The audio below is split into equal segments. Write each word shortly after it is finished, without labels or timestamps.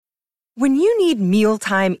When you need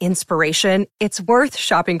mealtime inspiration, it's worth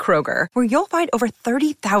shopping Kroger, where you'll find over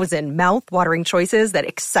 30,000 mouth-watering choices that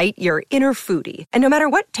excite your inner foodie. And no matter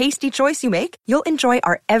what tasty choice you make, you'll enjoy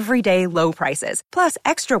our everyday low prices, plus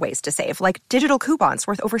extra ways to save, like digital coupons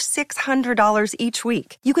worth over $600 each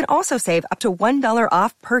week. You can also save up to $1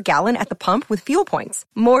 off per gallon at the pump with fuel points.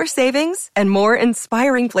 More savings and more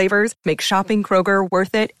inspiring flavors make shopping Kroger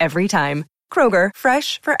worth it every time. Kroger,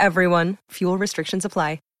 fresh for everyone. Fuel restrictions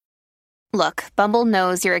apply. Look, Bumble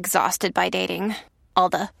knows you're exhausted by dating. All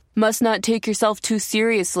the, must not take yourself too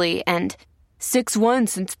seriously, and 6'1"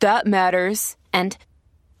 since that matters, and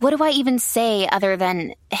what do I even say other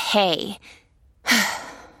than, hey?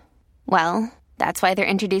 Well, that's why they're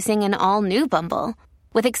introducing an all-new Bumble,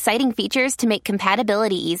 with exciting features to make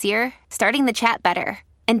compatibility easier, starting the chat better,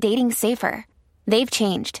 and dating safer. They've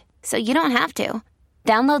changed, so you don't have to.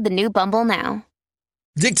 Download the new Bumble now.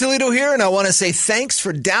 Dick Toledo here, and I want to say thanks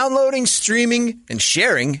for downloading, streaming, and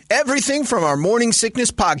sharing everything from our Morning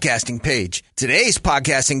Sickness podcasting page. Today's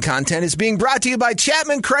podcasting content is being brought to you by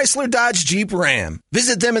Chapman Chrysler Dodge Jeep Ram.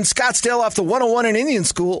 Visit them in Scottsdale off the 101 in Indian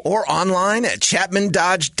School or online at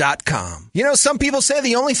chapmandodge.com. You know, some people say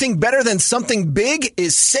the only thing better than something big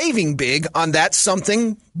is saving big on that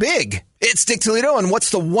something big. It's Dick Toledo, and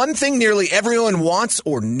what's the one thing nearly everyone wants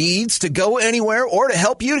or needs to go anywhere or to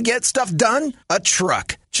help you to get stuff done? A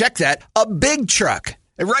truck. Check that, a big truck.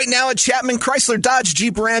 And right now at Chapman Chrysler Dodge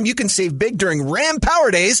Jeep Ram, you can save big during Ram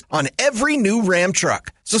Power Days on every new Ram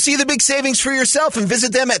truck. So see the big savings for yourself and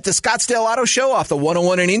visit them at the Scottsdale Auto Show off the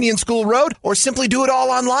 101 in Indian School Road, or simply do it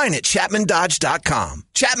all online at chapmandodge.com.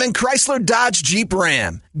 Chapman Chrysler Dodge Jeep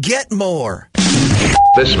Ram. Get more.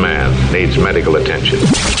 This man needs medical attention.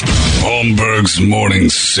 Holmberg's Morning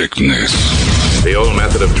Sickness. The old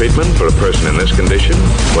method of treatment for a person in this condition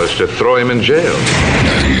was to throw him in jail.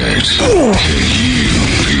 98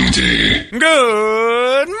 KUPD.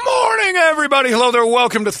 Good morning, everybody. Hello there.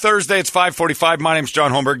 Welcome to Thursday. It's 5:45. My name's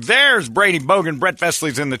John Holmberg. There's Brady Bogan. Brett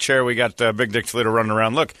Vesley's in the chair. We got Big Dick Toledo running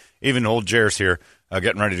around. Look, even old Jer's here,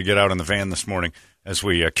 getting ready to get out in the van this morning as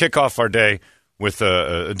we kick off our day with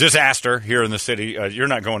a disaster here in the city. You're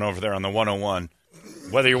not going over there on the 101.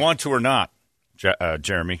 Whether you want to or not,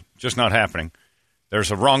 Jeremy, just not happening.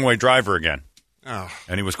 There's a wrong-way driver again. Oh.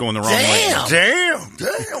 And he was going the wrong way. Damn.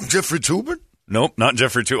 Jeffrey Toobin? Nope, not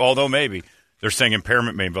Jeffrey Toobin, although maybe. They're saying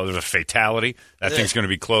impairment maybe, but there's a fatality. That thing's going to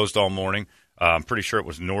be closed all morning. I'm pretty sure it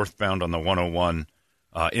was northbound on the 101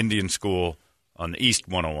 Indian School on the East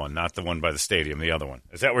 101, not the one by the stadium, the other one.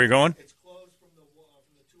 Is that where you're going? It's closed from the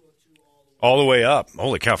 202 all the way up.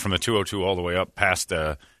 Holy cow, from the 202 all the way up past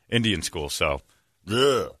Indian School, so...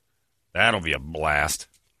 Ugh. That'll be a blast.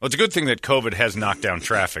 Well, it's a good thing that COVID has knocked down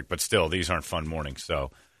traffic, but still, these aren't fun mornings,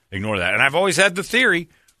 so ignore that. And I've always had the theory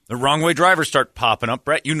the wrong-way drivers start popping up.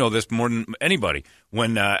 Brett, you know this more than anybody.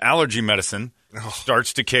 When allergy medicine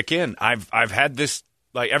starts to kick in, I've had this,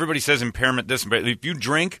 like everybody says impairment this, but if you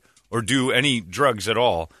drink or do any drugs at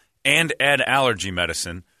all and add allergy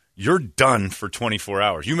medicine, you're done for 24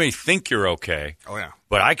 hours. You may think you're okay. Oh, yeah.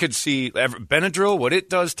 But I could see Benadryl, what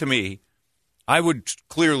it does to me, I would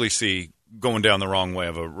clearly see going down the wrong way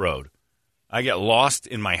of a road. I get lost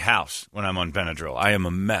in my house when I'm on Benadryl. I am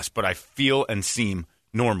a mess, but I feel and seem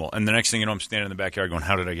normal. And the next thing you know, I'm standing in the backyard going,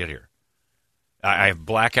 how did I get here? I have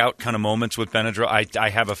blackout kind of moments with Benadryl. I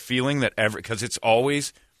have a feeling that because it's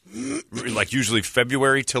always like usually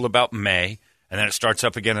February till about May, and then it starts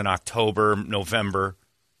up again in October, November.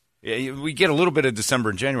 We get a little bit of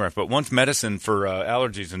December and January, but once medicine for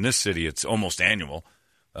allergies in this city, it's almost annual.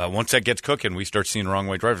 Once that gets cooking, we start seeing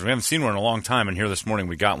wrong-way drivers. We haven't seen one in a long time, and here this morning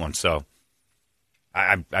we got one. So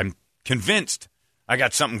I'm convinced I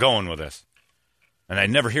got something going with this. And I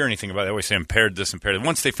never hear anything about it. They always say impaired this, impaired that.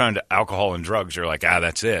 Once they found alcohol and drugs, you're like,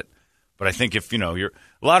 that's it. But I think if, a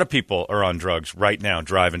lot of people are on drugs right now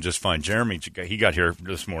driving just fine. Jeremy, he got here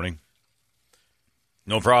this morning.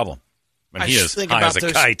 No problem. And he is high as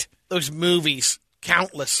a kite. Those movies,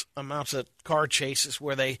 countless amounts of car chases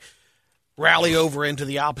where they rally over into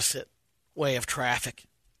the opposite way of traffic,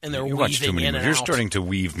 and they're weaving in and out. You're starting to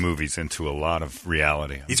weave movies into a lot of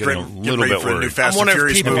reality. He's getting a little bit worried. New Fast and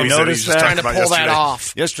Furious movies. Notice that? Trying to pull that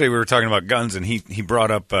off. Yesterday we were talking about guns, and he brought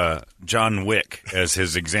up John Wick as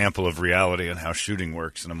his example of reality and how shooting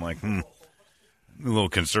works. And I'm like, I'm a little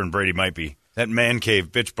concerned Brady might be. That man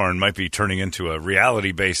cave bitch barn might be turning into a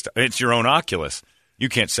reality-based. It's your own Oculus. You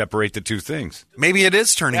can't separate the two things. Maybe it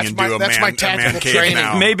is turning into a man cave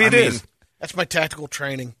now. Maybe it is. That's my tactical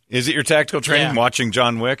training. Is it your tactical training, watching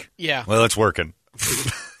John Wick? Yeah. Well, it's working.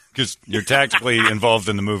 Because you're tactically involved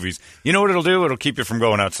in the movies. You know what it'll do? It'll keep you from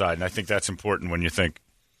going outside, and I think that's important when you think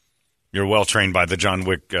You're well trained by the John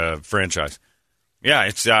Wick franchise. Yeah,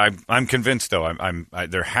 it's. I'm convinced though.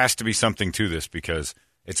 There has to be something to this because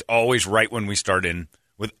it's always right when we start in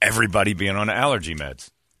with everybody being on allergy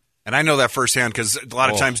meds. And I know that firsthand because a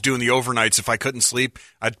lot of times doing the overnights, if I couldn't sleep,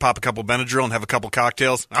 I'd pop a couple Benadryl and have a couple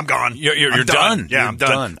cocktails. I'm gone. You're done. Yeah, I'm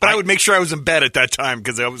done. But I would make sure I was in bed at that time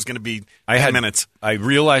because I was going to be 10 minutes. I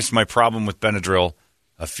realized my problem with Benadryl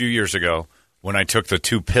a few years ago when I took the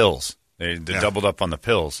 2 pills. They doubled up on the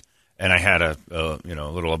pills, and I had a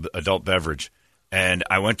little adult beverage, and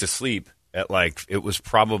I went to sleep at it was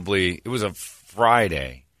a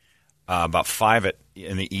Friday. About 5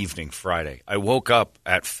 in the evening Friday. I woke up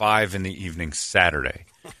at 5 in the evening Saturday,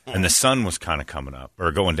 and the sun was kind of coming up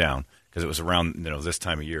or going down because it was around this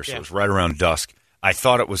time of year, so it was right around dusk. I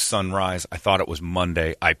thought it was sunrise. I thought it was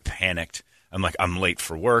Monday. I panicked. I'm like, I'm late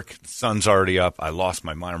for work. The sun's already up. I lost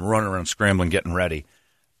my mind. I'm running around scrambling, getting ready,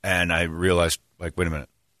 and I realized, wait a minute.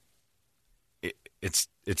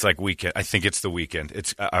 It's like weekend. I think it's the weekend.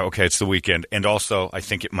 It's okay. It's the weekend, and also I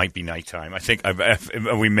think it might be nighttime. I think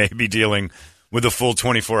we may be dealing with a full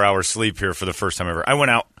 24-hour sleep here for the first time ever. I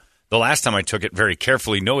went out the last time I took it very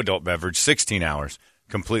carefully. No adult beverage, 16 hours,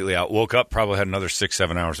 completely out. Woke up, probably had another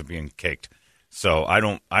 6-7 hours of being caked. So I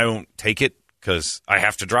don't take it because I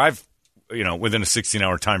have to drive. Within a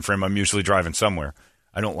 16-hour time frame, I'm usually driving somewhere.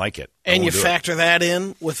 I don't like it. And you factor that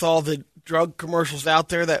in with all the drug commercials out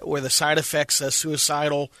there where the side effects,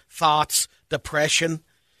 suicidal thoughts, depression,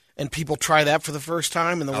 and people try that for the first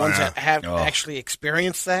time, and the ones that have actually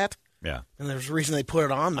experienced that. Yeah. And there's a reason they put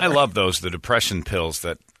it on there. I love the depression pills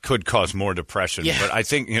that could cause more depression. Yeah. But I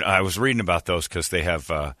think, I was reading about those because they have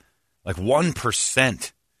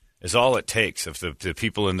 1% is all it takes if the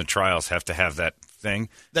people in the trials have to have that thing.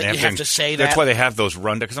 That you have to say that. That's why they have those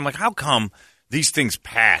rundown. Because I'm like, how come these things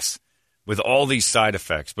pass with all these side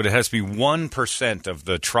effects, but it has to be 1% of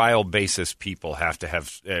the trial basis people have to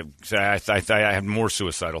have. I had more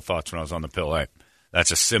suicidal thoughts when I was on the pill.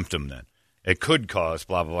 That's a symptom then. It could cause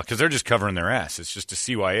blah, blah, blah, because they're just covering their ass. It's just a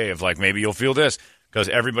CYA of maybe you'll feel this because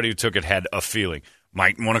everybody who took it had a feeling.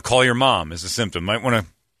 Might want to call your mom as a symptom. Might want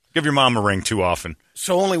to give your mom a ring too often.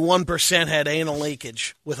 So only 1% had anal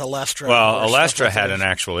leakage with Olestra. Well, Olestra had an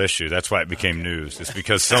actual issue. That's why it became news. It's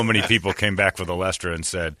because so many people came back with Olestra and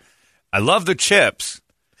said, I love the chips.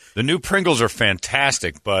 The new Pringles are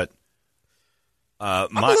fantastic, but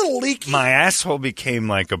I'm a little leaky. My asshole became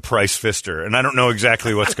like a Price Fister, and I don't know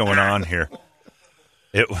exactly what's going on here.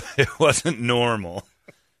 It wasn't normal.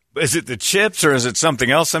 Is it the chips or is it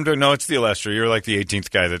something else I'm doing? No, it's the Olestra. You're like the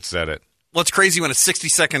 18th guy that said it. Well, it's crazy when a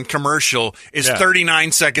 60-second commercial is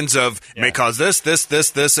 39 seconds of may cause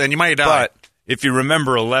this, and you might die. But if you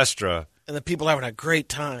remember Olestra, and the people having a great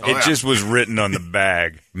time. It just was written on the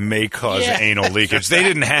bag, may cause anal leakage. They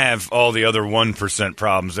didn't have all the other 1%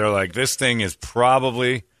 problems. They're like, this thing is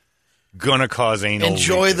probably going to cause anal leakage.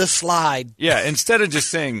 Enjoy the slide. Yeah, instead of just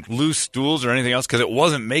saying loose stools or anything else, because it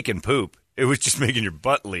wasn't making poop. It was just making your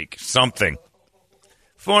butt leak. Something.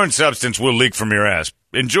 Foreign substance will leak from your ass.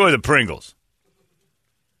 Enjoy the Pringles.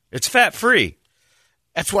 It's fat-free.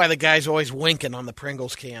 That's why the guy's always winking on the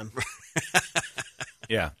Pringles can.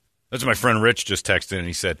 Yeah. That's what my friend Rich just texted, and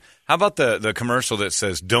he said, how about the commercial that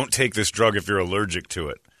says, don't take this drug if you're allergic to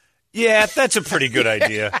it? Yeah, that's a pretty good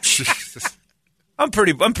idea. I'm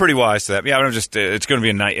pretty wise to that. Yeah, I'm just it's going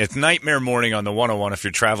to be it's nightmare morning on the 101 if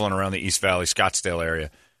you're traveling around the East Valley, Scottsdale area.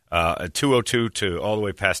 202 to all the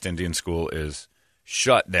way past Indian School is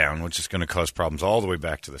shut down, which is going to cause problems all the way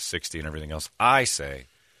back to the 60 and everything else. I say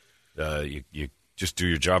you just do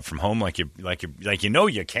your job from home like you know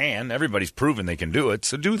you can. Everybody's proven they can do it,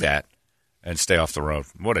 so do that and stay off the road.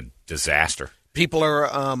 What a disaster. People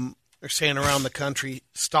are saying around the country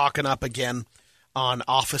stocking up again on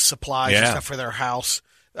office supplies and stuff for their house,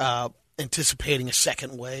 anticipating a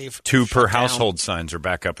second wave. 2 per household signs are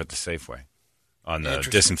back up at the Safeway on the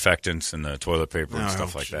disinfectants and the toilet paper and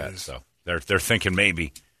stuff like that. So they're thinking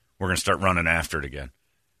maybe we're going to start running after it again.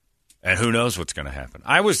 And who knows what's going to happen?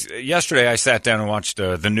 Yesterday I sat down and watched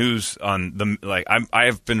the news on I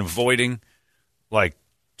have been avoiding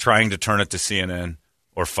trying to turn it to CNN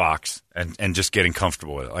or Fox and just getting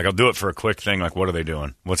comfortable with it. I'll do it for a quick thing, what are they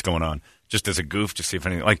doing? What's going on? Just as a goof to see if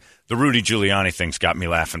anything. The Rudy Giuliani thing's got me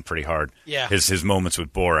laughing pretty hard. Yeah. His moments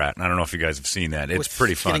with Borat. And I don't know if you guys have seen that. It's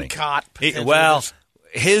pretty funny. Caught.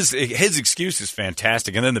 His excuse is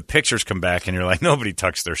fantastic, and then the pictures come back, and you're like, nobody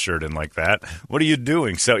tucks their shirt in like that. What are you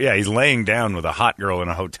doing? So, yeah, he's laying down with a hot girl in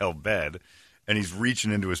a hotel bed, and he's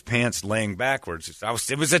reaching into his pants, laying backwards.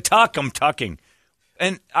 It was a tuck. I'm tucking.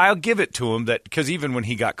 And I'll give it to him that because even when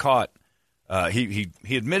he got caught, he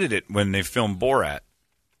admitted it when they filmed Borat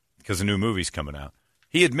because a new movie's coming out.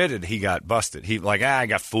 He admitted he got busted. I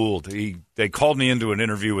got fooled. They called me into an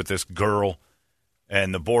interview with this girl,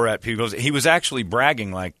 and the Borat people goes, he was actually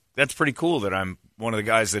bragging like, that's pretty cool that I'm one of the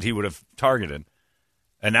guys that he would have targeted.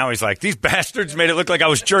 And now he's like, these bastards made it look like I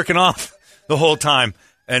was jerking off the whole time.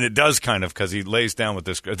 And it does kind of, because he lays down with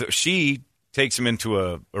this girl. She takes him into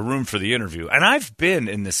a room for the interview. And I've been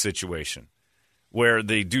in this situation where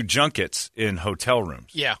they do junkets in hotel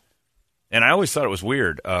rooms. Yeah. And I always thought it was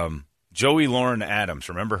weird. Joey Lauren Adams,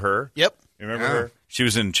 remember her? Yep. You remember her? She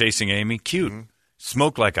was in Chasing Amy. Cute. Mm-hmm.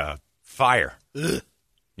 Smoked like a fire. Ugh.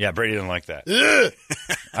 Yeah, Brady didn't like that.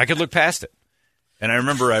 I could look past it. And I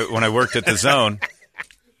remember when I worked at the Zone,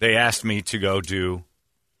 they asked me to go do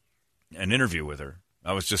an interview with her.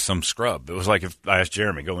 I was just some scrub. It was like if I asked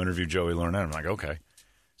Jeremy, go interview Joey Lauren Adams. I'm like, okay.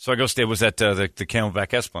 So I go stay. It was at the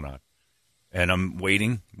Camelback Esplanade. And I'm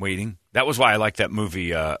waiting. That was why I liked that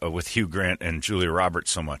movie with Hugh Grant and Julia Roberts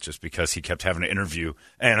so much, is because he kept having to interview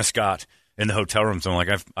Anna Scott in the hotel rooms. I'm like,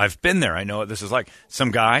 I've been there. I know what this is like.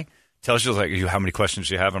 Some guy tells you, like, how many questions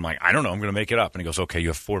do you have? I'm like, I don't know. I'm going to make it up. And he goes, okay, you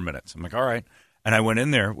have 4 minutes. I'm like, all right. And I went in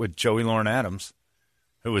there with Joey Lauren Adams,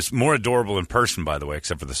 who was more adorable in person, by the way,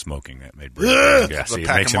 except for the smoking that made Brady gassy. The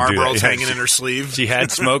pack of Marlboros hanging in her sleeve. She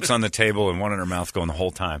had smokes on the table and one in her mouth going the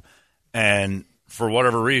whole time. And for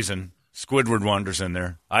whatever reason, Squidward wanders in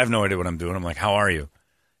there. I have no idea what I'm doing. I'm like, how are you?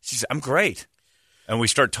 She said, I'm great. And we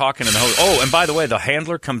start talking in the hotel. Oh, and by the way, the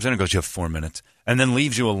handler comes in and goes, you have 4 minutes, and then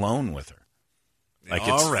leaves you alone with her. Like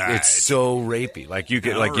it's so rapey. Like you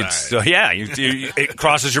could, like it's so, yeah. It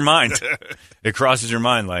crosses your mind. It crosses your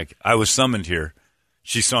mind. Like, I was summoned here.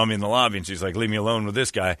 She saw me in the lobby and she's like, leave me alone with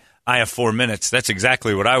this guy. I have 4 minutes. That's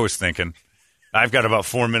exactly what I was thinking. I've got about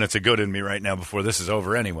 4 minutes of good in me right now before this is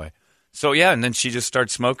over anyway. So yeah, and then she just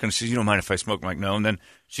started smoking. She said, you don't mind if I smoke? I'm like, no. And then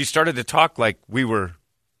she started to talk like we were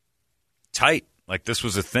tight, like this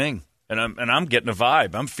was a thing. And I'm getting a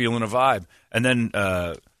vibe. I'm feeling a vibe. And then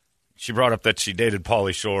she brought up that she dated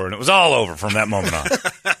Pauly Shore, and it was all over from that moment on.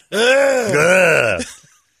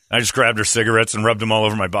 I just grabbed her cigarettes and rubbed them all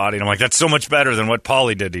over my body, and I'm like, that's so much better than what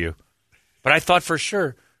Pauly did to you. But I thought for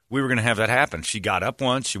sure we were going to have that happen. She got up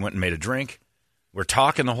once. She went and made a drink. We're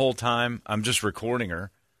talking the whole time. I'm just recording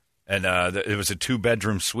her. And it was a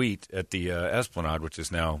 2-bedroom suite at the Esplanade, which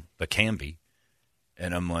is now the Canby.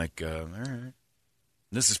 And I'm like, all right,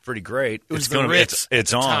 this is pretty great. It was the Ritz.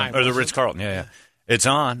 It's on. Or the Ritz-Carlton, yeah. It's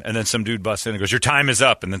on. And then some dude busts in and goes, your time is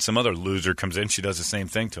up. And then some other loser comes in. She does the same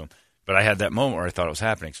thing to him. But I had that moment where I thought it was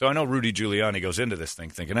happening. So I know Rudy Giuliani goes into this thing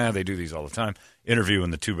thinking, they do these all the time,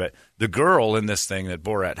 interviewing the 2-bed. The girl in this thing that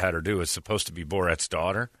Borat had her do is supposed to be Borat's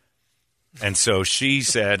daughter. And so she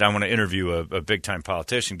said, I want to interview a big-time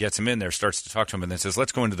politician, gets him in there, starts to talk to him, and then says,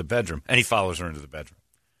 let's go into the bedroom. And he follows her into the bedroom,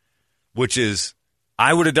 which is,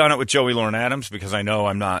 I would have done it with Joey Lauren Adams because I know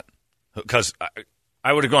I'm not, because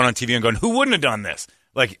I would have gone on TV and gone, who wouldn't have done this?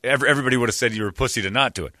 Like, everybody would have said you were a pussy to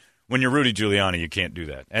not do it. When you're Rudy Giuliani, you can't do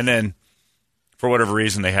that. And then, for whatever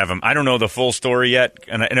reason, they have him. I don't know the full story yet,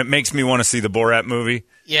 and it makes me want to see the Borat movie.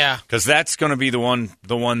 Yeah. Because that's going to be the one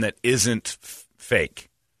that isn't fake.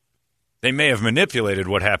 They may have manipulated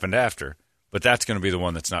what happened after, but that's going to be the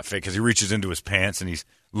one that's not fake because he reaches into his pants and he's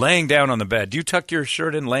laying down on the bed. Do you tuck your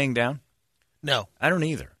shirt in laying down? No. I don't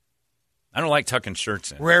either. I don't like tucking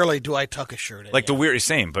shirts in. Rarely do I tuck a shirt in. Like the weird,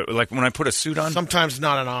 same, but like when I put a suit on. Sometimes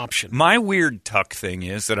not an option. My weird tuck thing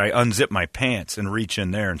is that I unzip my pants and reach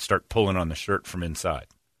in there and start pulling on the shirt from inside.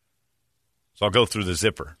 So I'll go through the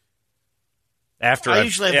zipper. Because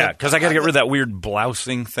I got to get rid of that weird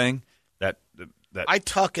blousing thing. That I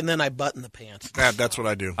tuck and then I button the pants. That's what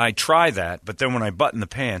I do. I try that, but then when I button the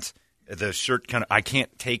pants, the shirt I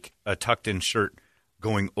can't take a tucked-in shirt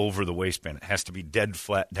going over the waistband. It has to be dead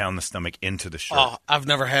flat down the stomach into the shirt. Oh, I've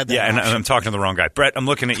never had that. Yeah, and I'm talking to the wrong guy. Brett, I'm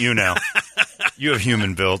looking at you now. You have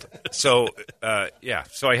human build. So,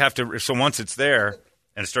 So I have to. So once it's there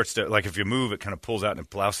and it starts to, like if you move, it kind of pulls out and it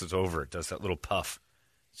blouses over. It does that little puff.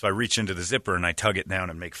 So I reach into the zipper and I tug it down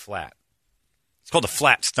and make flat. It's called a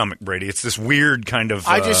flat stomach, Brady. It's this weird kind of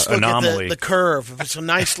I just look anomaly. At the curve. If it's a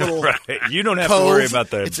nice little right. You don't have to worry about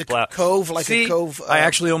the it's a cove, like a cove. I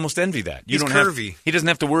actually almost envy that. He's curvy. He doesn't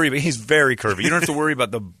have to worry, but he's very curvy. You don't have to worry about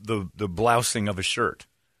the blousing of a shirt,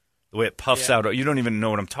 the way it puffs out. You don't even know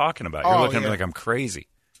what I'm talking about. You're looking at me like I'm crazy.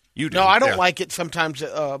 You do. No, I don't like it sometimes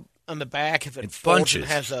on the back if it folds bunches.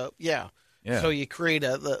 And has a So you create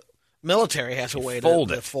the military has a way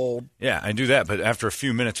to fold. Yeah, I do that, but after a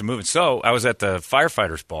few minutes of moving. So I was at the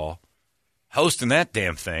firefighters' ball hosting that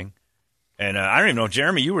damn thing, and I don't even know,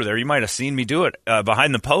 Jeremy, you were there. You might have seen me do it.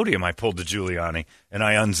 Behind the podium, I pulled the Giuliani, and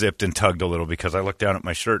I unzipped and tugged a little because I looked down at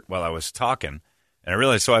my shirt while I was talking, and I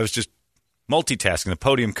realized, so I was just multitasking. The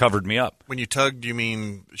podium covered me up. When you tugged, you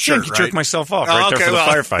mean shirt, right? Jerk myself off there for the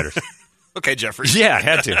firefighters. Okay, Jeffrey. Yeah, I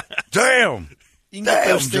had to. Damn. You can get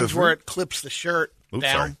those things where it clips the shirt down.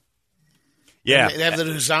 Sorry. Yeah. And they have the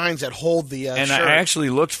designs that hold the and shirt. I actually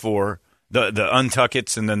looked for the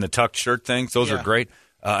untuck-its and then the tucked shirt things. Those are great.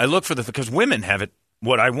 I look for because women have it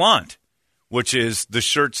what I want, which is the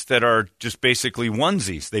shirts that are just basically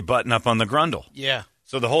onesies. They button up on the grundle. Yeah.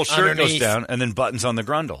 So the whole shirt Underneath. goes down and then buttons on the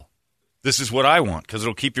grundle. This is what I want because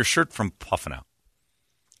it'll keep your shirt from puffing out.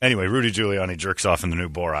 Anyway, Rudy Giuliani jerks off in the new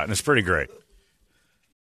Borat, and it's pretty great.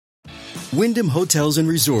 Wyndham Hotels and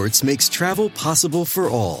Resorts makes travel possible for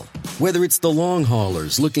all. Whether it's the long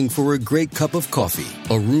haulers looking for a great cup of coffee,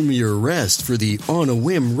 a roomier rest for the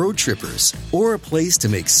on-a-whim road trippers, or a place to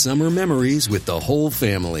make summer memories with the whole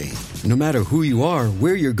family. No matter who you are,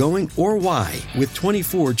 where you're going, or why, with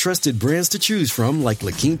 24 trusted brands to choose from like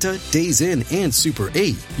La Quinta, Days Inn, and Super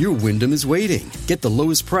 8, your Wyndham is waiting. Get the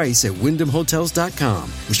lowest price at WyndhamHotels.com.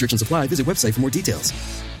 Restrictions apply. Visit website for more details.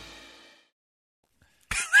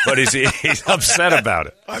 But he's upset about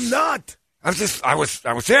it. I'm not. I was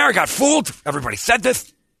there. I got fooled. Everybody said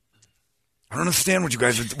this. I don't understand what you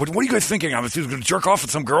guys. What are you guys thinking? He was going to jerk off with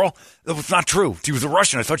some girl. That was not true. She was a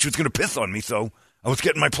Russian. I thought she was going to piss on me, so I was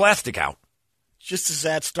getting my plastic out. Just as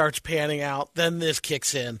that starts panning out, then this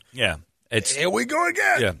kicks in. Yeah, here we go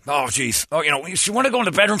again. Yeah. Oh, jeez. Oh, she wanted to go in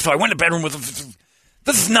the bedroom, so I went in the bedroom with her.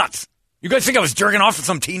 This is nuts. You guys think I was jerking off with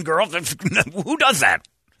some teen girl? Who does that?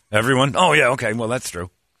 Everyone. Oh yeah. Okay. Well, that's true.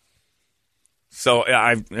 So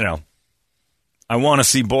I want to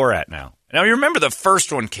see Borat now. Now you remember the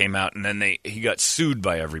first one came out, and then he got sued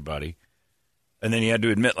by everybody, and then he had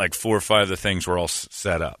to admit like 4 or 5 of the things were all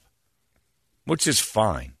set up, which is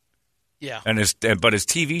fine. Yeah. But his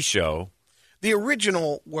TV show, the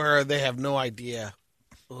original, where they have no idea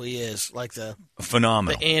who he is, like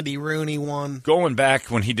phenomenal, the Andy Rooney one. Going back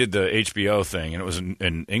when he did the HBO thing, and it was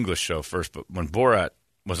an English show first, but when Borat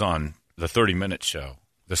was on the 30-minute show,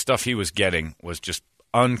 the stuff he was getting was just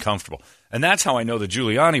uncomfortable. And that's how I know the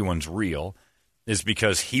Giuliani one's real, is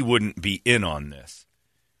because he wouldn't be in on this.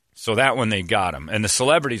 So that one, they got him. And the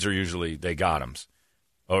celebrities are usually, they got him.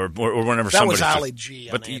 Or whenever that somebody's... That was Ali G.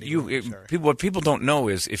 But what people don't know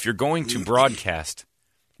is if you're going to broadcast,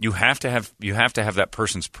 you have to have that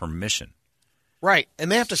person's permission. Right. And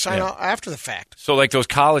they have to sign off after the fact. So like those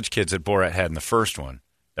college kids that Borat had in the first one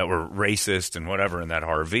that were racist and whatever in that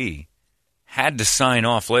RV had to sign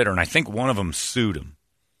off later, and I think one of them sued him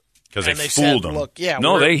because they fooled him. Look,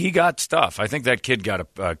 he got stuff. I think that kid got a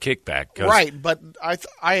kickback. Right, but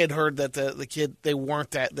I had heard that the kid, they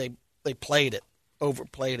weren't that, they played it,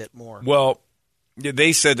 overplayed it more. Well,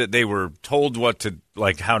 they said that they were told what to,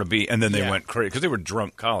 like, how to be, and then they went crazy because they were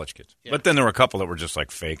drunk college kids. Yeah. But then there were a couple that were just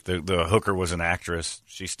like fake. The hooker was an actress.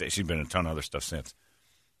 She's been in a ton of other stuff since.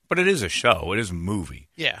 But it is a show. It is a movie.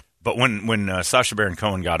 Yeah. But when Sacha Baron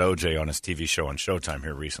Cohen got O.J. on his TV show on Showtime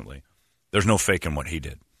here recently, there's no faking what he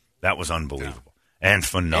did. That was unbelievable and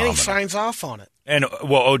phenomenal. And he signs off on it. And,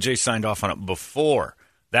 well, O.J. signed off on it before.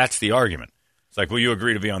 That's the argument. It's like, well, you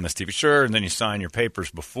agree to be on this TV? Sure, and then you sign your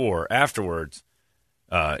papers before. Afterwards,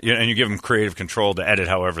 and you give them creative control to edit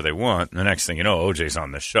however they want. And the next thing you know, O.J.'s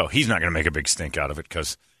on this show. He's not going to make a big stink out of it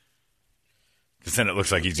because then it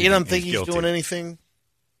looks like he's guilty. You don't think he's doing anything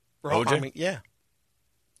wrong? O.J.? I mean, yeah.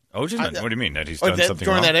 O.J.? What do you mean? That he's done something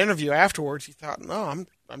during wrong? That interview afterwards, he thought, no,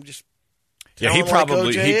 I'm just he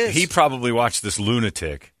probably watched this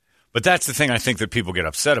lunatic. But that's the thing I think that people get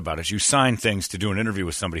upset about is you sign things to do an interview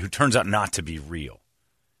with somebody who turns out not to be real.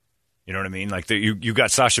 You know what I mean? Like you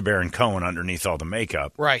got Sacha Baron Cohen underneath all the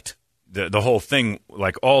makeup. Right. The whole thing,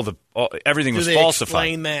 like everything was falsified.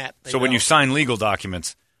 Explain that? So when you sign legal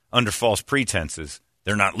documents under false pretenses,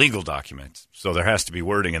 they're not legal documents. So there has to be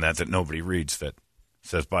wording in that nobody reads that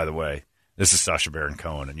says, by the way, this is Sacha Baron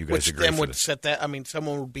Cohen, and you guys agree then for would this. set that. I mean,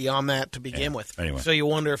 someone would be on that to begin with. Anyway. So you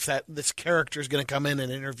wonder if this character is going to come in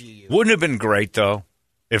and interview you. Wouldn't it have been great, though,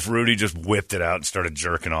 if Rudy just whipped it out and started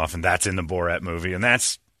jerking off, and that's in the Borat movie, and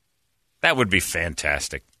that would be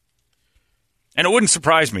fantastic. And it wouldn't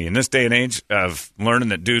surprise me in this day and age of learning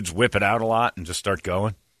that dudes whip it out a lot and just start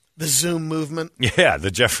going. The Zoom movement. Yeah, the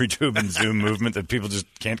Jeffrey Toobin Zoom movement that people just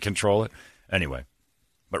can't control it. Anyway.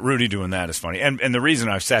 But Rudy doing that is funny. And the reason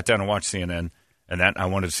I sat down and watched CNN and that I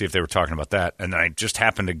wanted to see if they were talking about that, and I just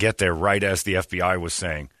happened to get there right as the FBI was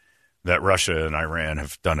saying that Russia and Iran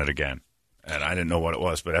have done it again. And I didn't know what it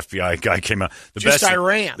was, but FBI guy came out.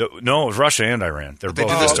 Iran? No, it was Russia and Iran. They're both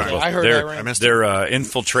this time. I heard Iran. They're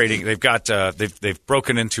infiltrating. They've got they've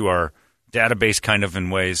broken into our database kind of in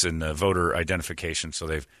ways in voter identification. So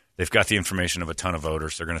they've got the information of a ton of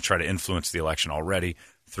voters. They're going to try to influence the election already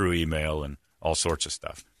through email and all sorts of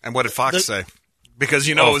stuff. And what did Fox say? Because,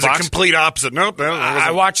 it was Fox, a complete opposite. Nope.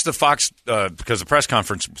 I watched the Fox because the press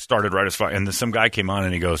conference started right as Fox, and some guy came on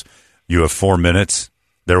and he goes, "You have 4 minutes.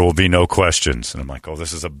 There will be no questions." And I'm like, "Oh,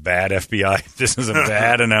 this is a bad FBI. This is a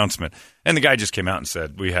bad announcement." And the guy just came out and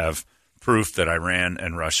said, "We have proof that Iran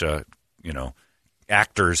and Russia,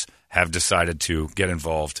 actors have decided to get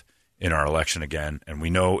involved in our election again, and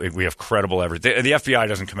we know we have credible evidence." The FBI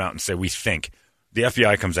doesn't come out and say we think. The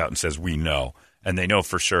FBI comes out and says we know, and they know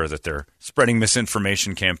for sure that they're spreading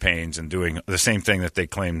misinformation campaigns and doing the same thing that they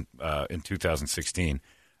claimed in 2016,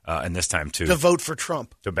 and this time too. To vote for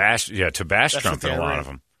Trump. To bash Trump in a lot of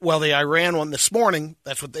them. Well, the Iran one this morning,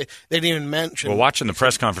 that's what they didn't even mention. Well, watching the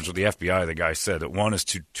press conference with the FBI, the guy said that one is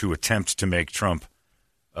to attempt to make Trump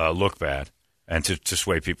look bad and to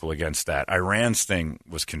sway people against that. Iran's thing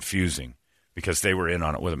was confusing because they were in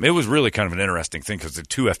on it with him. It was really kind of an interesting thing because the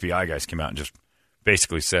two FBI guys came out and just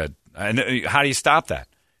basically said, and how do you stop that?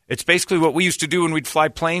 It's basically what we used to do when we'd fly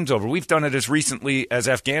planes over. We've done it as recently as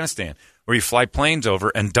Afghanistan, where you fly planes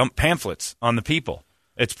over and dump pamphlets on the people.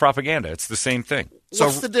 It's propaganda. It's the same thing.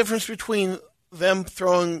 What's the difference between them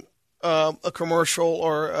throwing a commercial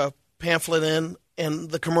or a pamphlet in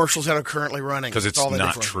and the commercials that are currently running? Because it's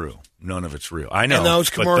not true. None of it's real. I know. And those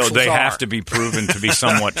commercials they have to be proven to be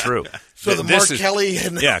somewhat true. So the Mark Kelly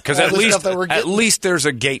and because at least there's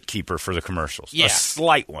a gatekeeper for the commercials. Yeah. A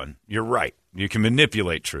slight one. You're right. You can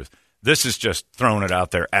manipulate truth. This is just throwing it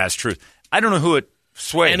out there as truth. I don't know who it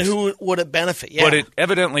sways. And who would it benefit? Yeah. But it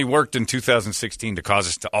evidently worked in 2016 to cause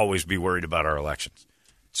us to always be worried about our elections.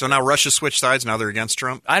 So now Russia switched sides. Now they're against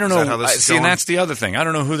Trump. I don't know. How this is going? And that's the other thing. I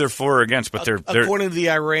don't know who they're for or against, but they're according to the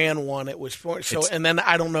Iran one, it was for. So, and then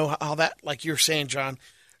I don't know how that, like you're saying, John,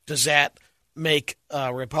 does that make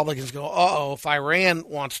Republicans go, "Uh-oh, if Iran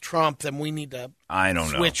wants Trump, then we need to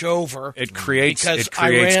switch over." It creates because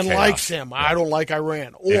chaos. Iran likes him. Yeah. I don't like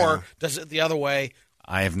Iran. Or does it the other way?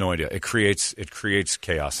 I have no idea. It creates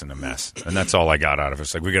chaos and a mess, and that's all I got out of it.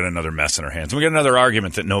 It's like we got another mess in our hands. We got another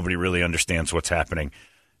argument that nobody really understands what's happening.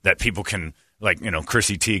 That people can,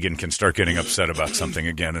 Chrissy Teigen can start getting upset about something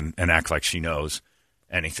again and act like she knows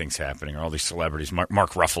anything's happening. Or all these celebrities, Mark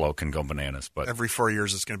Ruffalo can go bananas. But every 4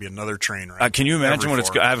 years, it's going to be another train wreck. Can you imagine what it's?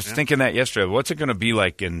 I was thinking that yesterday. What's it going to be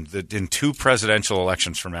like in two presidential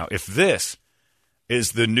elections from now? If this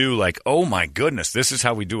is the new, oh my goodness, this is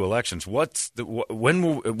how we do elections.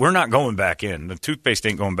 We're not going back in. The toothpaste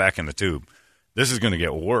ain't going back in the tube. This is going to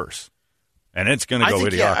get worse, and it's going to go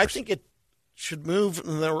idiocracy. Yeah, I think it should move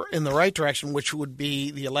in the right direction, which would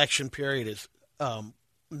be the election period is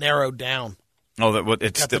narrowed down. Oh,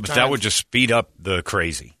 that would just speed up the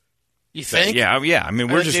crazy. You think? Yeah. I mean,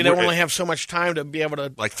 they don't only have so much time to be able to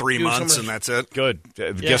 3 months, and that's it. Good.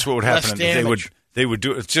 Guess what would happen? They would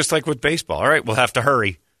do it just like with baseball. All right, we'll have to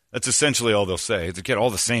hurry. That's essentially all they'll say. To get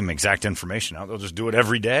all the same exact information out, they'll just do it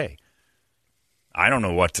every day. I don't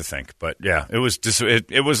know what to think, but yeah, it was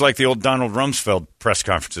it was like the old Donald Rumsfeld press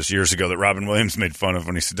conferences years ago that Robin Williams made fun of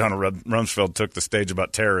when he said Donald Rumsfeld took the stage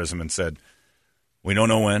about terrorism and said, "We don't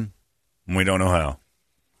know when, and we don't know how,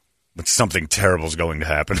 but something terrible is going to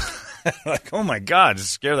happen." Oh my God, it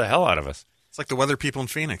scared the hell out of us. It's like the weather people in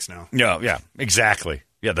Phoenix now. Yeah, exactly.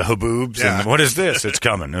 Yeah, the haboobs. Yeah. And what is this? It's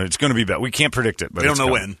coming. It's going to be bad. We can't predict it, but we don't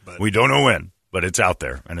know when. We don't know when, but it's out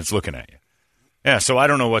there and it's looking at you. Yeah, so I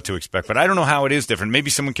don't know what to expect, but I don't know how it is different. Maybe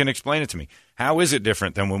someone can explain it to me. How is it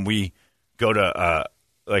different than when we go to,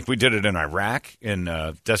 like we did it in Iraq, in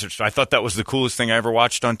Desert Storm? I thought that was the coolest thing I ever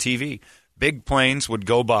watched on TV. Big planes would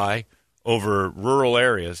go by over rural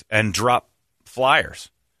areas and drop flyers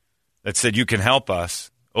that said, "You can help us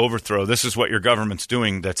overthrow. This is what your government's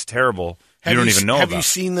doing that's terrible. You don't even know about. Have you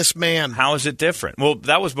seen this man?" How is it different? Well,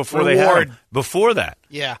 that was before they had him. Before that.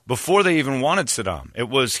 Yeah. Before they even wanted Saddam. It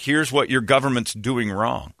was, here's what your government's doing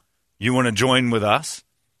wrong. You want to join with us?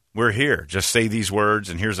 We're here. Just say these words,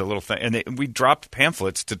 and here's a little thing. And we dropped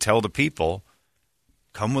pamphlets to tell the people,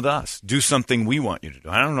 come with us. Do something we want you to do.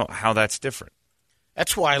 I don't know how that's different.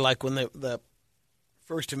 That's why, when the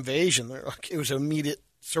first invasion, it was immediate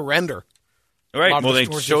surrender. Right. Well, they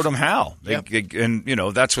showed them how. And,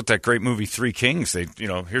 that's what that great movie, Three Kings,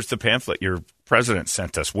 here's the pamphlet your president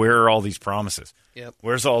sent us. Where are all these promises? Yep.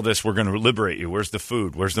 Where's all this? We're going to liberate you. Where's the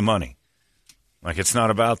food? Where's the money? It's not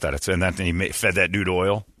about that. And he fed that dude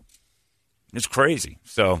oil. It's crazy.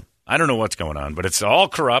 So I don't know what's going on, but it's all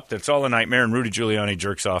corrupt. It's all a nightmare, and Rudy Giuliani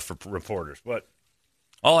jerks off for reporters. But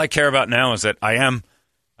all I care about now is that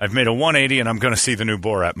I've made a 180, and I'm going to see the new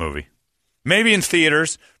Borat movie. Maybe in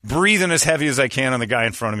theaters, breathing as heavy as I can on the guy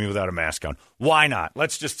in front of me without a mask on. Why not?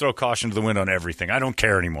 Let's just throw caution to the wind on everything. I don't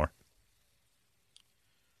care anymore.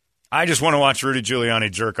 I just want to watch Rudy Giuliani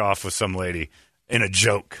jerk off with some lady in a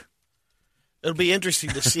joke. It'll be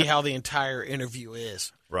interesting to see how the entire interview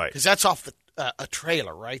is. Right. Because that's off a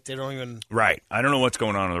trailer, right? They don't even... Right. I don't know what's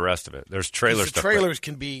going on in the rest of it. There's trailer stuff. The trailers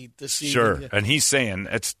can be deceiving. Sure. Yeah. And he's saying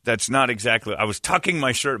that's not exactly... I was tucking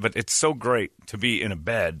my shirt, but it's so great to be in a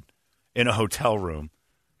bed in a hotel room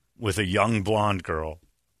with a young blonde girl.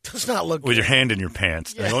 Does not look with good. your hand in your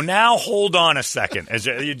pants. Yeah. I go, now hold on a second.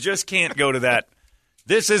 You just can't go to that.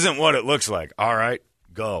 This isn't what it looks like. All right,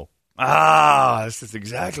 go. This is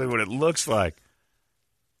exactly what it looks like.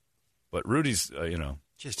 But Rudy's,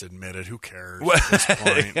 Just admit it. Who cares at this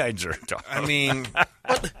point? I jerked off. I mean,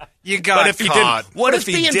 you got if caught. What if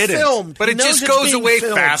he didn't? Filmed. But it just goes away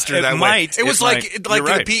faster It that might. way. It was It like might. the You're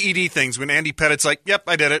right. PED things when Andy Pettit's like, "Yep,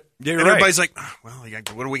 I did it," You're and right. everybody's like, "Well,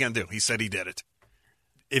 what are we gonna do?" He said he did it.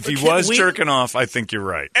 If he was jerking off, I think you're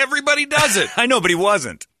right. Everybody does it. I know, but he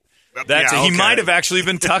wasn't. He okay. might have actually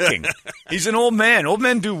been tucking. He's an old man. Old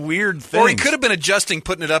men do weird things. Or he could have been adjusting,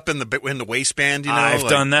 putting it up in the waistband. I've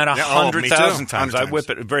done that 100,000 times. 100 I whip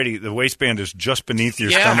it, Brady. The waistband is just beneath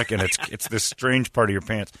your stomach, and it's this strange part of your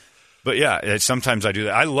pants. But yeah, sometimes I do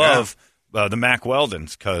that. I love the Mack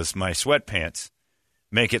Weldons because my sweatpants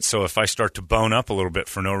make it so if I start to bone up a little bit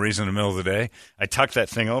for no reason in the middle of the day, I tuck that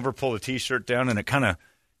thing over, pull the T-shirt down, and it kind of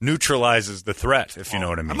neutralizes the threat, if you know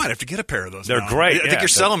what I mean. I might have to get a pair of those. They're now. great. I think you're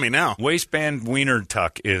selling me now. Waistband wiener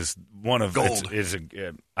tuck is one of gold.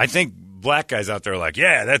 I think black guys out there are like,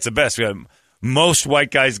 yeah, that's the best. Most white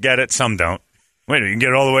guys get it. Some don't. Wait, you can get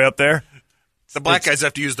it all the way up there? The black guys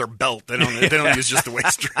have to use their belt. They don't. They don't use just the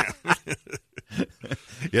waist strap.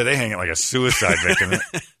 Yeah, they hang it like a suicide victim.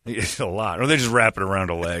 It's a lot. Or they just wrap it around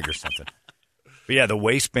a leg or something. But yeah, the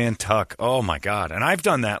waistband tuck. Oh, my God. And I've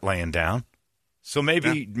done that laying down. So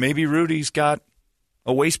maybe Rudy's got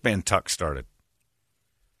a waistband tuck started.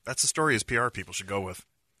 That's the story his PR people should go with.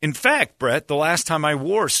 In fact, Brett, the last time I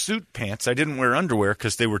wore suit pants, I didn't wear underwear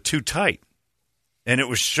because they were too tight. And it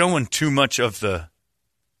was showing too much of the,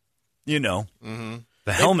 the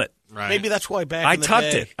helmet. Right. Maybe that's why I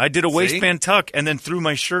tucked it. I did a waistband tuck and then threw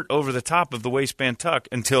my shirt over the top of the waistband tuck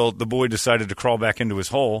until the boy decided to crawl back into his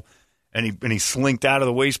hole, and he slinked out of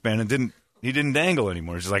the waistband and he didn't dangle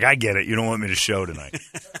anymore. He's like, I get it. You don't want me to show tonight.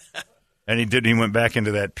 And he did. He went back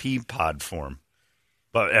into that pea pod form.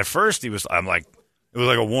 But at first, it was like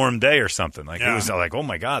a warm day or something. Like it was like, oh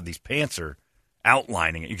my God, these pants are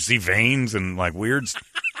outlining it. You can see veins and like weirds.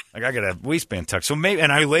 Like I got a waistband tuck. So maybe,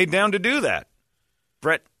 and I laid down to do that.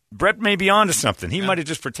 Brett may be onto something. He might have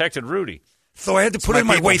just protected Rudy. So I had to put it in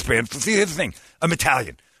my waistband. See, here's the thing. I'm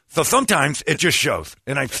Italian. So sometimes it just shows.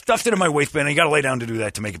 And I stuffed it in my waistband, and you got to lay down to do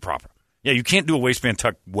that to make it proper. Yeah, you can't do a waistband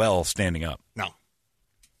tuck well standing up. No.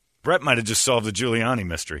 Brett might have just solved the Giuliani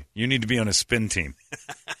mystery. You need to be on his spin team.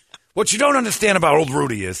 What you don't understand about old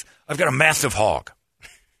Rudy is I've got a massive hog.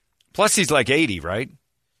 Plus, he's like 80, right?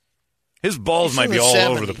 His balls might be all 70s.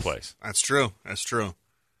 over the place. That's true. That's true.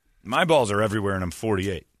 My balls are everywhere, and I'm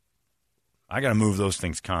 48. I got to move those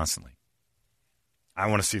things constantly. I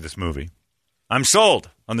want to see this movie. I'm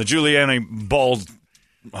sold on the Giuliani bald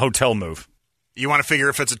hotel move. You want to figure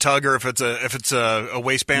if it's a tug or if it's a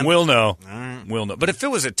waistband? We'll know. We'll know. But if it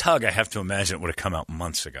was a tug, I have to imagine it would have come out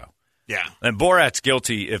months ago. Yeah. And Borat's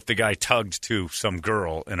guilty if the guy tugged to some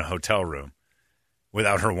girl in a hotel room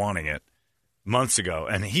without her wanting it months ago.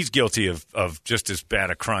 And he's guilty of just as bad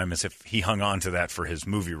a crime as if he hung on to that for his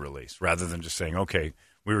movie release rather than just saying, okay,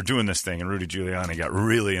 we were doing this thing and Rudy Giuliani got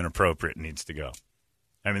really inappropriate and needs to go.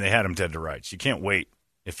 I mean, they had him dead to rights. You can't wait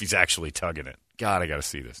if he's actually tugging it. God, I got to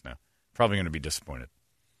see this now. Probably going to be disappointed.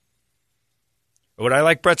 But I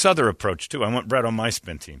like Brett's other approach, too. I want Brett on my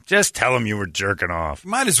spin team. Just tell him you were jerking off.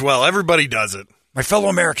 Might as well. Everybody does it. My fellow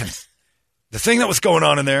Americans, the thing that was going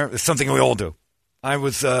on in there is something we all do. I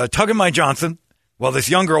was tugging my Johnson while this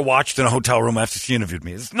young girl watched in a hotel room after she interviewed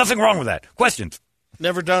me. There's nothing wrong with that. Questions?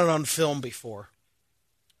 Never done it on film before.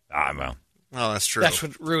 Well. Oh, that's true. That's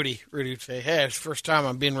what Rudy would say. Hey, it's the first time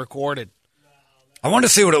I'm being recorded. I wanted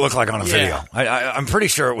to see what it looked like on a video. I'm pretty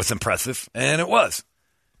sure it was impressive, and it was.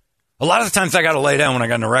 A lot of the times I got to lay down when I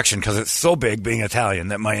got an erection because it's so big, being Italian,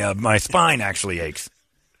 that my spine actually aches.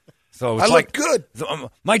 So it's look good.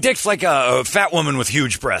 My dick's like a fat woman with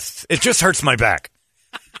huge breasts. It just hurts my back.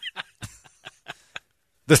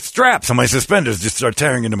 The straps on my suspenders just start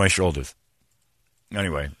tearing into my shoulders.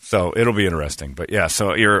 Anyway, so it'll be interesting. But yeah,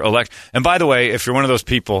 so you're and by the way, if you're one of those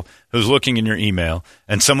people who's looking in your email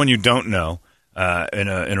and someone you don't know in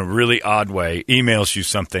a really odd way emails you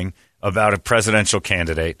something about a presidential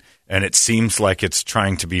candidate and it seems like it's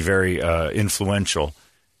trying to be very influential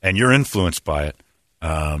and you're influenced by it,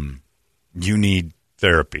 you need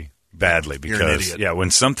therapy badly because,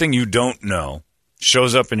 when something you don't know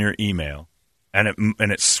shows up in your email and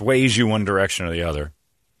it sways you one direction or the other,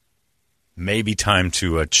 maybe time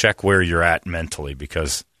to check where you're at mentally,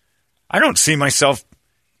 because I don't see myself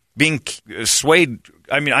being swayed.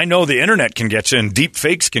 I mean, I know the internet can get you and deep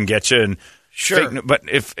fakes can get you, and but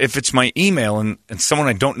if it's my email and someone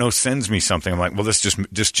I don't know sends me something, I'm like, well, this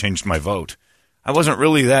just changed my vote. I wasn't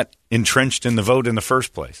really that entrenched in the vote in the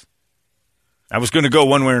first place. I was going to go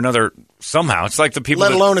one way or another somehow. It's like the people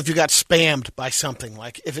Let alone if you got spammed by something.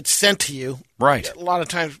 Like if it's sent to you. Right. A lot of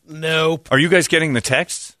times, nope. Are you guys getting the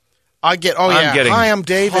texts? I'm getting hi, I'm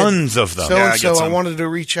David. Tons of them. So I wanted to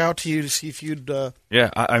reach out to you to see if you'd...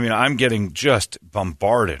 I mean, I'm getting just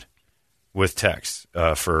bombarded with texts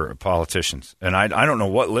for politicians. And I don't know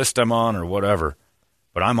what list I'm on or whatever,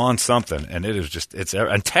 but I'm on something. And it is just,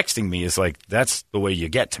 and texting me is like, that's the way you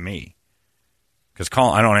get to me. Because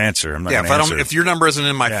I don't answer. I'm not going to answer. If your number isn't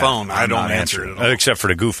in my phone, I don't answer it at all. Except for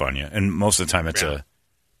to goof on you. And most of the time it's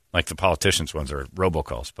like the politicians ones are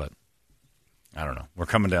robocalls, but... I don't know. We're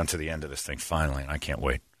coming down to the end of this thing finally, and I can't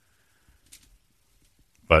wait.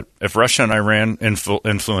 But if Russia and Iran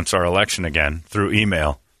influence our election again through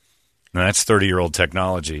email, now that's 30-year-old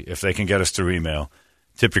technology. If they can get us through email,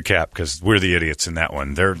 tip your cap, because we're the idiots in that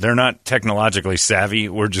one. They're not technologically savvy.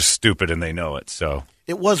 We're just stupid, and they know it. So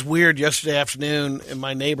it was weird yesterday afternoon in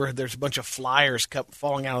my neighborhood. There's a bunch of flyers kept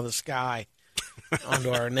falling out of the sky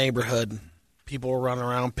onto our neighborhood. People were running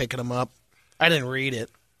around picking them up. I didn't read it,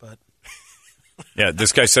 but... Yeah,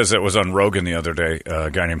 this guy says it was on Rogan the other day. A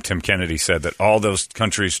guy named Tim Kennedy said that all those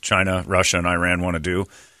countries, China, Russia, and Iran, want to do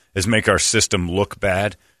is make our system look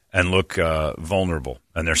bad and look vulnerable,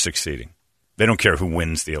 and they're succeeding. They don't care who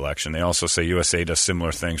wins the election. They also say USA does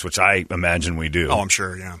similar things, which I imagine we do. Oh, I'm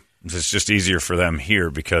sure, yeah. It's just easier for them here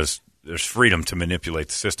because there's freedom to manipulate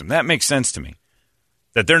the system. That makes sense to me,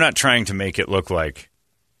 that they're not trying to make it look like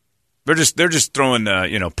they're just throwing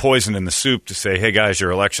poison in the soup to say, hey guys, your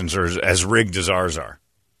elections are as rigged as ours are.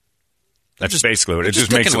 That's basically what it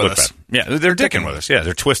just makes it look bad. Yeah, they're dicking with us. Yeah,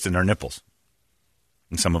 they're twisting our nipples,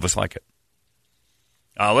 and some of us like it.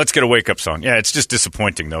 Let's get a wake up song. Yeah, it's just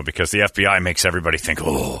disappointing though because the FBI makes everybody think,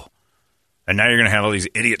 oh, and now you're going to have all these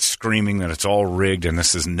idiots screaming that it's all rigged and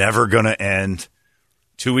this is never going to end.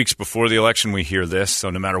 2 weeks before the election, we hear this.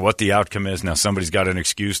 So no matter what the outcome is, now somebody's got an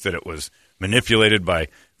excuse that it was manipulated by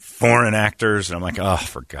foreign actors. And I'm like, oh,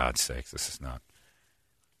 for God's sakes, it's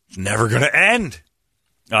never going to end.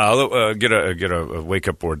 Get a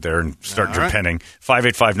wake-up board there and start repenting.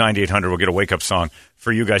 585-9800, we'll get a wake-up song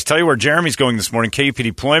for you guys. Tell you where Jeremy's going this morning. KUP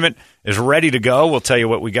deployment is ready to go. We'll tell you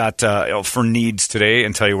what we got for needs today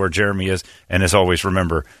and tell you where Jeremy is. And as always,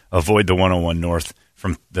 remember, avoid the 101 North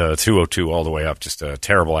from the 202 all the way up. Just a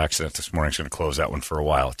terrible accident this morning. It's going to close that one for a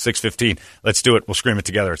while. It's 6:15. Let's do it. We'll scream it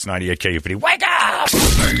together. It's 98 KUPD. Wake up!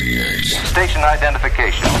 98. Station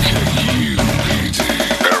identification. KUPD.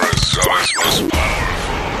 Arizona's most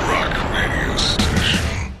powerful rock radio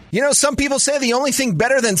station. You know, some people say the only thing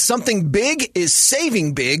better than something big is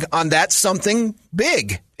saving big on that something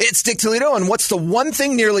big. It's Dick Toledo, and what's the one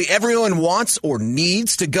thing nearly everyone wants or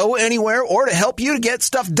needs to go anywhere or to help you to get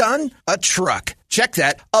stuff done? A truck. Check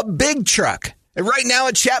that, a big truck. And right now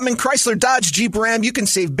at Chapman Chrysler Dodge Jeep Ram, you can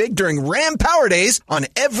save big during Ram Power Days on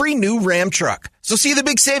every new Ram truck. So see the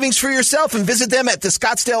big savings for yourself and visit them at the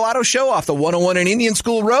Scottsdale Auto Show off the 101 and Indian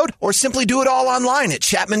School Road, or simply do it all online at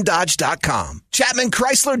ChapmanDodge.com. Chapman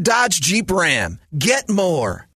Chrysler Dodge Jeep Ram. Get more.